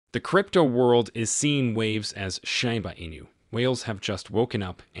The crypto world is seeing waves as Shiba Inu. Whales have just woken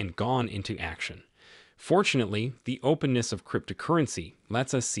up and gone into action. Fortunately, the openness of cryptocurrency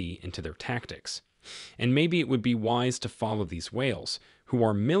lets us see into their tactics. And maybe it would be wise to follow these whales, who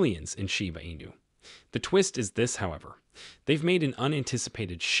are millions in Shiba Inu. The twist is this, however. They've made an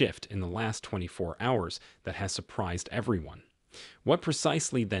unanticipated shift in the last 24 hours that has surprised everyone. What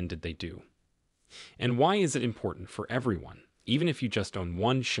precisely then did they do? And why is it important for everyone, even if you just own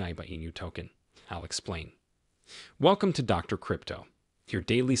one Shiba Inu token? I'll explain. Welcome to Dr. Crypto, your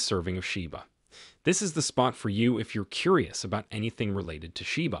daily serving of Shiba. This is the spot for you if you're curious about anything related to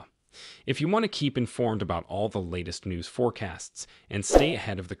Shiba. If you want to keep informed about all the latest news forecasts and stay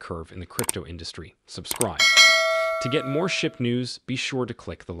ahead of the curve in the crypto industry, subscribe. To get more SHIB news, be sure to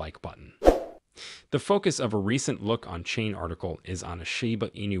click the like button. The focus of a recent Look on Chain article is on a Shiba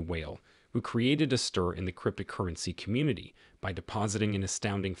Inu whale who created a stir in the cryptocurrency community by depositing an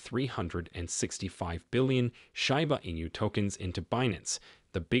astounding 365 billion Shiba Inu tokens into Binance,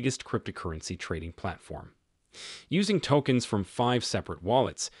 the biggest cryptocurrency trading platform. Using tokens from 5 separate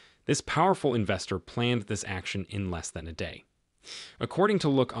wallets, this powerful investor planned this action in less than a day. According to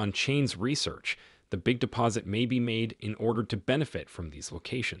Look on Chain's research, the big deposit may be made in order to benefit from these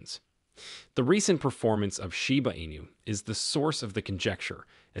locations. The recent performance of Shiba Inu is the source of the conjecture,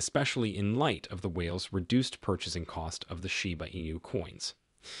 especially in light of the whale's reduced purchasing cost of the Shiba Inu coins.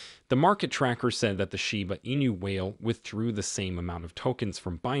 The market tracker said that the Shiba Inu whale withdrew the same amount of tokens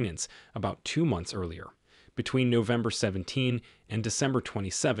from Binance about 2 months earlier, between November 17 and December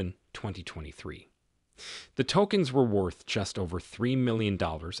 27, 2023. The tokens were worth just over $3 million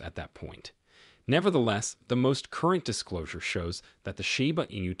at that point. Nevertheless, the most current disclosure shows that the Shiba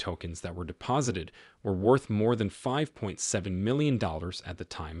Inu tokens that were deposited were worth more than $5.7 million at the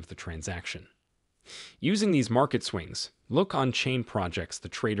time of the transaction. Using these market swings, Look on Chain projects the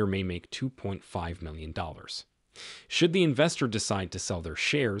trader may make $2.5 million. Should the investor decide to sell their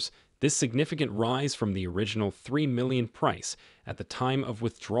shares, this significant rise from the original $3 million price at the time of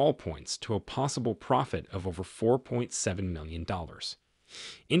withdrawal points to a possible profit of over $4.7 million.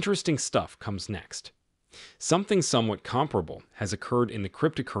 Interesting stuff comes next. Something somewhat comparable has occurred in the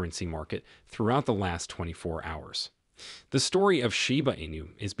cryptocurrency market throughout the last 24 hours. The story of Shiba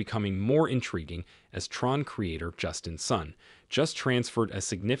Inu is becoming more intriguing as Tron creator Justin Sun just transferred a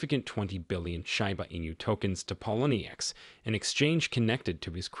significant 20 billion Shiba Inu tokens to Poloniex, an exchange connected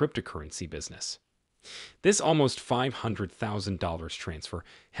to his cryptocurrency business. This almost $500,000 transfer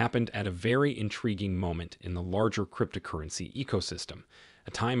happened at a very intriguing moment in the larger cryptocurrency ecosystem,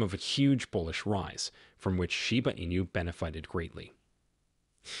 a time of a huge bullish rise, from which Shiba Inu benefited greatly.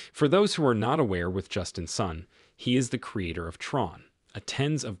 For those who are not aware with Justin Sun, he is the creator of Tron, a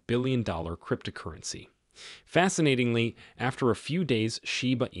tens of billion-dollar cryptocurrency. Fascinatingly, after a few days,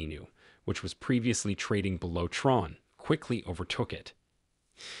 Shiba Inu, which was previously trading below Tron, quickly overtook it.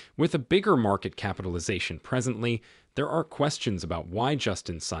 With a bigger market capitalization presently, there are questions about why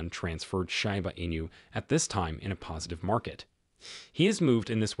Justin Sun transferred Shiba Inu at this time in a positive market. He has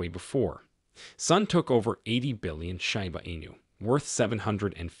moved in this way before. Sun took over 80 billion Shiba Inu, worth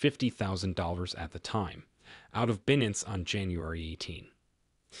 $750,000 at the time, out of Binance on January 18.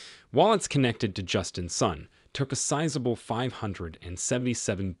 Wallets connected to Justin Sun took a sizable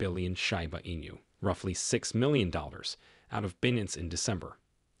 577 billion Shiba Inu, roughly $6 million, out of Binance in December.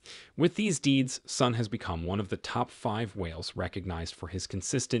 With these deeds, Sun has become one of the top 5 whales recognized for his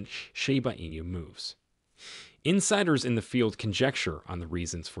consistent Shiba Inu moves. Insiders in the field conjecture on the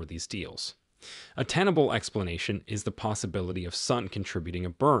reasons for these deals. A tenable explanation is the possibility of Sun contributing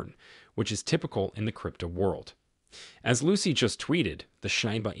a burn, which is typical in the crypto world. As Lucy just tweeted, the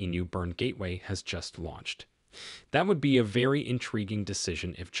Shiba Inu burn gateway has just launched. That would be a very intriguing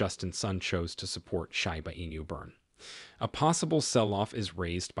decision if Justin Sun chose to support Shiba Inu burn. A possible sell-off is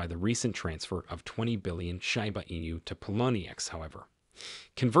raised by the recent transfer of 20 billion Shiba Inu to Poloniex, however.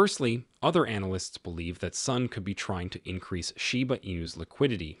 Conversely, other analysts believe that Sun could be trying to increase Shiba Inu's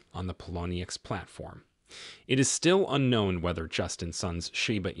liquidity on the Poloniex platform. It is still unknown whether Justin Sun's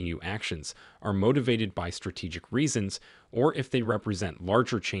Shiba Inu actions are motivated by strategic reasons or if they represent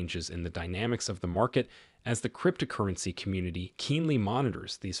larger changes in the dynamics of the market as the cryptocurrency community keenly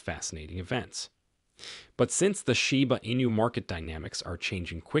monitors these fascinating events. But since the Shiba Inu market dynamics are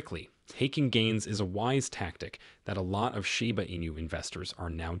changing quickly, taking gains is a wise tactic that a lot of Shiba Inu investors are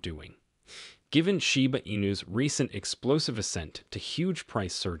now doing. Given Shiba Inu's recent explosive ascent to huge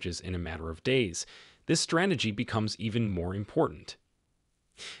price surges in a matter of days, this strategy becomes even more important.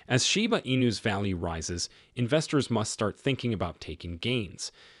 As Shiba Inu's value rises, investors must start thinking about taking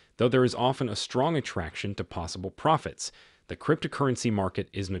gains. Though there is often a strong attraction to possible profits, the cryptocurrency market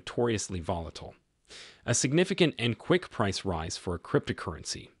is notoriously volatile. A significant and quick price rise for a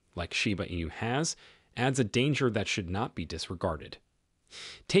cryptocurrency, like Shiba Inu has, adds a danger that should not be disregarded.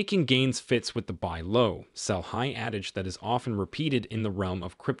 Taking gains fits with the buy low, sell high adage that is often repeated in the realm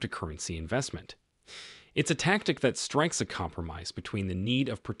of cryptocurrency investment. It's a tactic that strikes a compromise between the need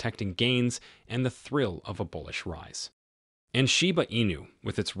of protecting gains and the thrill of a bullish rise. And Shiba Inu,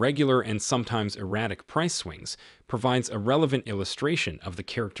 with its regular and sometimes erratic price swings, provides a relevant illustration of the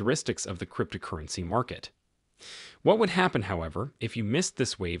characteristics of the cryptocurrency market. What would happen, however, if you missed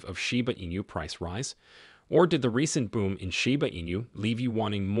this wave of Shiba Inu price rise? Or did the recent boom in Shiba Inu leave you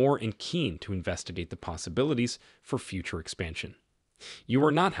wanting more and keen to investigate the possibilities for future expansion? You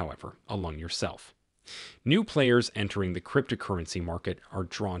are not, however, alone yourself. New players entering the cryptocurrency market are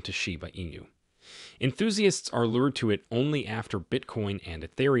drawn to Shiba Inu. Enthusiasts are lured to it only after Bitcoin and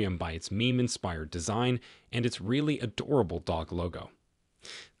Ethereum by its meme-inspired design and its really adorable dog logo.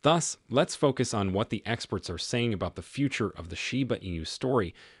 Thus, let's focus on what the experts are saying about the future of the Shiba Inu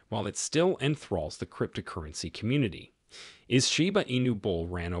story while it still enthralls the cryptocurrency community. Is Shiba Inu bull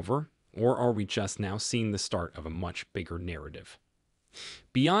ran over, or are we just now seeing the start of a much bigger narrative?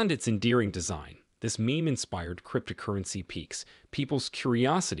 Beyond its endearing design, this meme-inspired cryptocurrency piques people's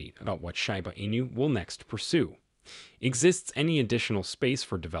curiosity about what Shiba Inu will next pursue. Exists any additional space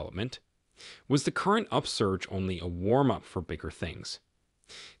for development? Was the current upsurge only a warm-up for bigger things?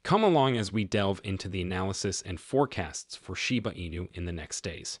 Come along as we delve into the analysis and forecasts for Shiba Inu in the next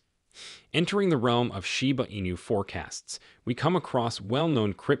days. Entering the realm of Shiba Inu forecasts, we come across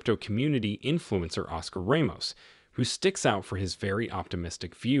well-known crypto community influencer Oscar Ramos, who sticks out for his very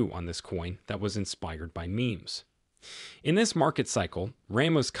optimistic view on this coin that was inspired by memes. In this market cycle,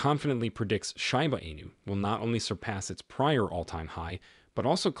 Ramos confidently predicts Shiba Inu will not only surpass its prior all-time high, but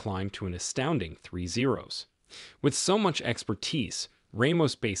also climb to an astounding 3 zeros. With so much expertise,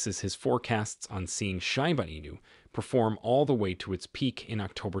 Ramos bases his forecasts on seeing Shiba Inu perform all the way to its peak in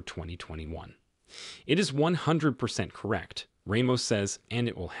October 2021. It is 100% correct, Ramos says, and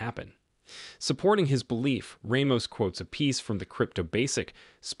it will happen. Supporting his belief, Ramos quotes a piece from the Crypto Basic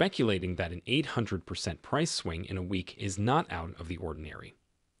speculating that an 800% price swing in a week is not out of the ordinary.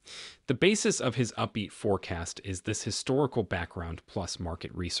 The basis of his upbeat forecast is this historical background plus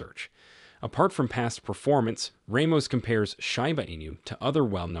market research. Apart from past performance, Ramos compares Shiba Inu to other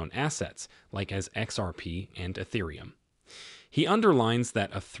well-known assets like as XRP and Ethereum. He underlines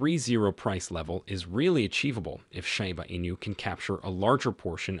that a 3-0 price level is really achievable if Shiba Inu can capture a larger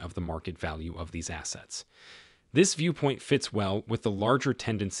portion of the market value of these assets. This viewpoint fits well with the larger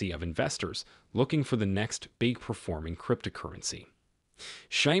tendency of investors looking for the next big performing cryptocurrency.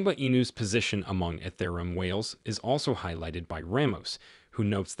 Shiba Inu's position among Ethereum whales is also highlighted by Ramos, who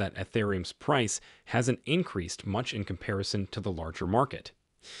notes that Ethereum's price hasn't increased much in comparison to the larger market.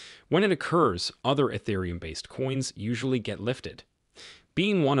 When it occurs, other Ethereum-based coins usually get lifted.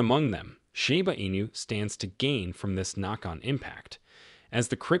 Being one among them, Shiba Inu stands to gain from this knock-on impact. As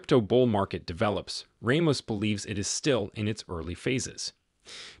the crypto bull market develops, Ramos believes it is still in its early phases.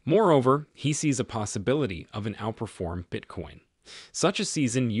 Moreover, he sees a possibility of an outperform Bitcoin. Such a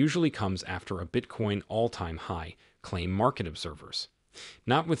season usually comes after a Bitcoin all-time high, claim market observers.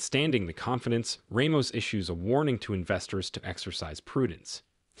 Notwithstanding the confidence, Ramos issues a warning to investors to exercise prudence.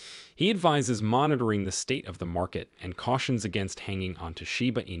 He advises monitoring the state of the market and cautions against hanging onto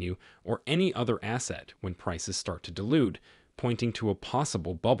Shiba Inu or any other asset when prices start to delude, pointing to a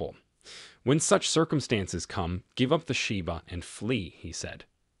possible bubble. When such circumstances come, give up the Shiba and flee, he said.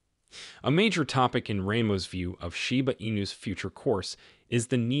 A major topic in Ramos' view of Shiba Inu's future course is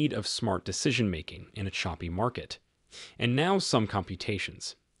the need of smart decision-making in a choppy market. And now some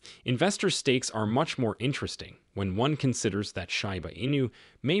computations. Investor stakes are much more interesting when one considers that Shiba Inu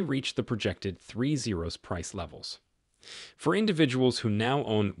may reach the projected 3 zeros price levels. For individuals who now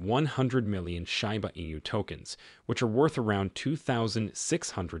own 100 million Shiba Inu tokens, which are worth around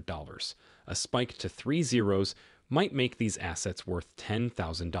 $2,600, a spike to 3 zeros might make these assets worth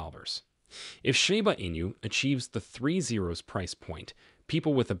 $10,000. If Shiba Inu achieves the 3 zeros price point,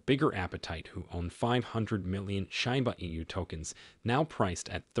 people with a bigger appetite who own 500 million Shiba Inu tokens, now priced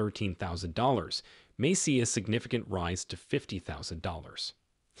at $13,000, may see a significant rise to $50,000.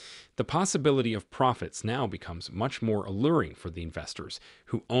 The possibility of profits now becomes much more alluring for the investors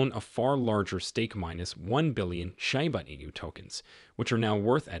who own a far larger stake minus 1 billion Shiba Inu tokens, which are now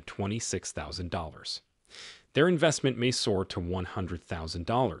worth at $26,000. Their investment may soar to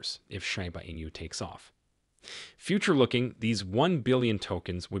 $100,000 if Shiba Inu takes off. Future-looking, these 1 billion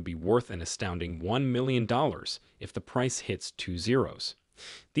tokens would be worth an astounding $1 million if the price hits 2 zeros.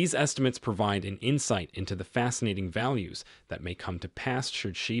 These estimates provide an insight into the fascinating values that may come to pass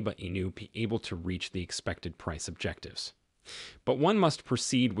should Shiba Inu be able to reach the expected price objectives. But one must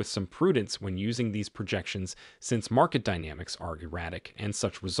proceed with some prudence when using these projections, since market dynamics are erratic and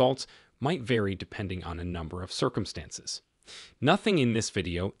such results might vary depending on a number of circumstances. Nothing in this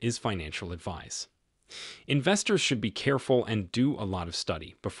video is financial advice. Investors should be careful and do a lot of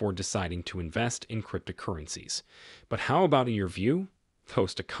study before deciding to invest in cryptocurrencies. But how about your view?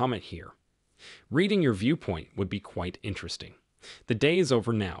 Post a comment here. Reading your viewpoint would be quite interesting. The day is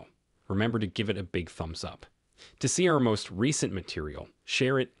over now. Remember to give it a big thumbs up. To see our most recent material,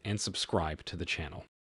 share it and subscribe to the channel.